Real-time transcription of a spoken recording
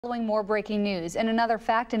Following more breaking news and another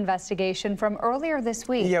fact investigation from earlier this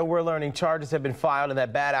week. Yeah, we're learning charges have been filed in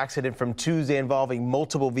that bad accident from Tuesday involving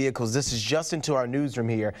multiple vehicles. This is just into our newsroom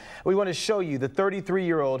here. We want to show you the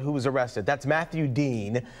 33-year-old who was arrested. That's Matthew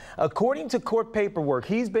Dean. According to court paperwork,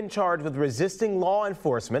 he's been charged with resisting law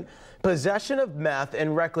enforcement, possession of meth,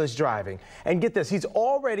 and reckless driving. And get this, he's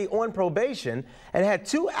already on probation and had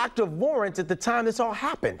 2 active warrants at the time this all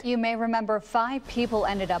happened. You may remember 5 people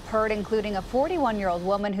ended up hurt, including a 41-year-old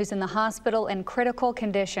woman who's in the hospital in critical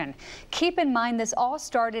condition. Keep in mind this all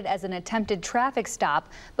started as an attempted traffic stop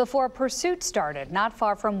before a pursuit started not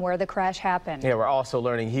far from where the crash happened. Yeah, we're also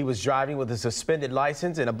learning he was driving with a suspended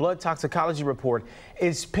license and a blood toxicology report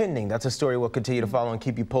is pending. That's a story we'll continue to follow and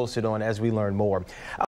keep you posted on as we learn more.